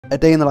A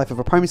day in the life of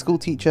a primary school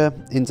teacher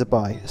in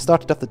Dubai.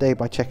 Started off the day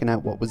by checking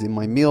out what was in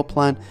my meal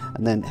plan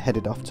and then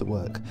headed off to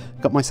work.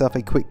 Got myself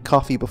a quick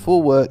coffee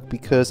before work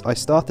because I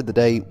started the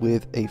day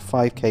with a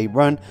 5k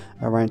run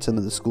around some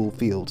of the school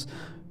fields.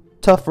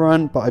 Tough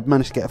run, but I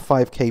managed to get a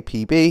 5k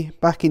PB.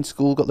 Back in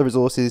school, got the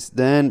resources,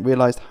 then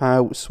realised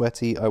how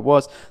sweaty I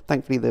was.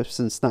 Thankfully there were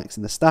some snacks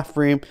in the staff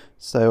room,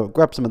 so I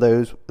grabbed some of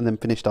those and then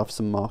finished off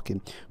some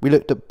marking. We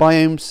looked at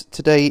biomes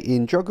today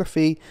in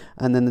geography,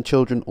 and then the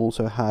children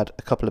also had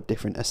a couple of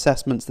different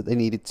assessments that they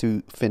needed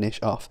to finish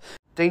off.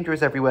 Danger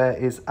is Everywhere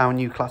is our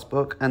new class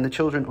book and the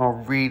children are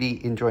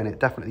really enjoying it.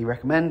 Definitely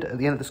recommend. At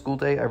the end of the school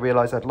day I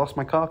realised I'd lost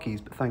my car keys,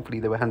 but thankfully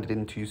they were handed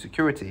in to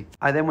security.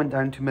 I then went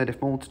down to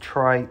Mirdif Mall to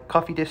try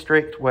Coffee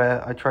District,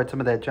 where I tried some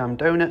of their jam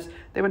donuts.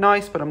 They were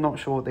nice, but I'm not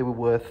sure they were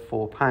worth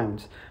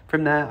 £4.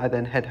 From there I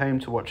then head home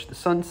to watch the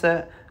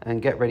sunset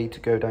and get ready to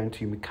go down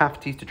to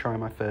McCafferty's to try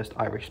my first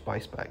Irish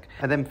spice bag.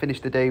 I then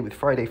finished the day with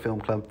Friday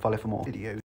Film Club. Follow for more videos.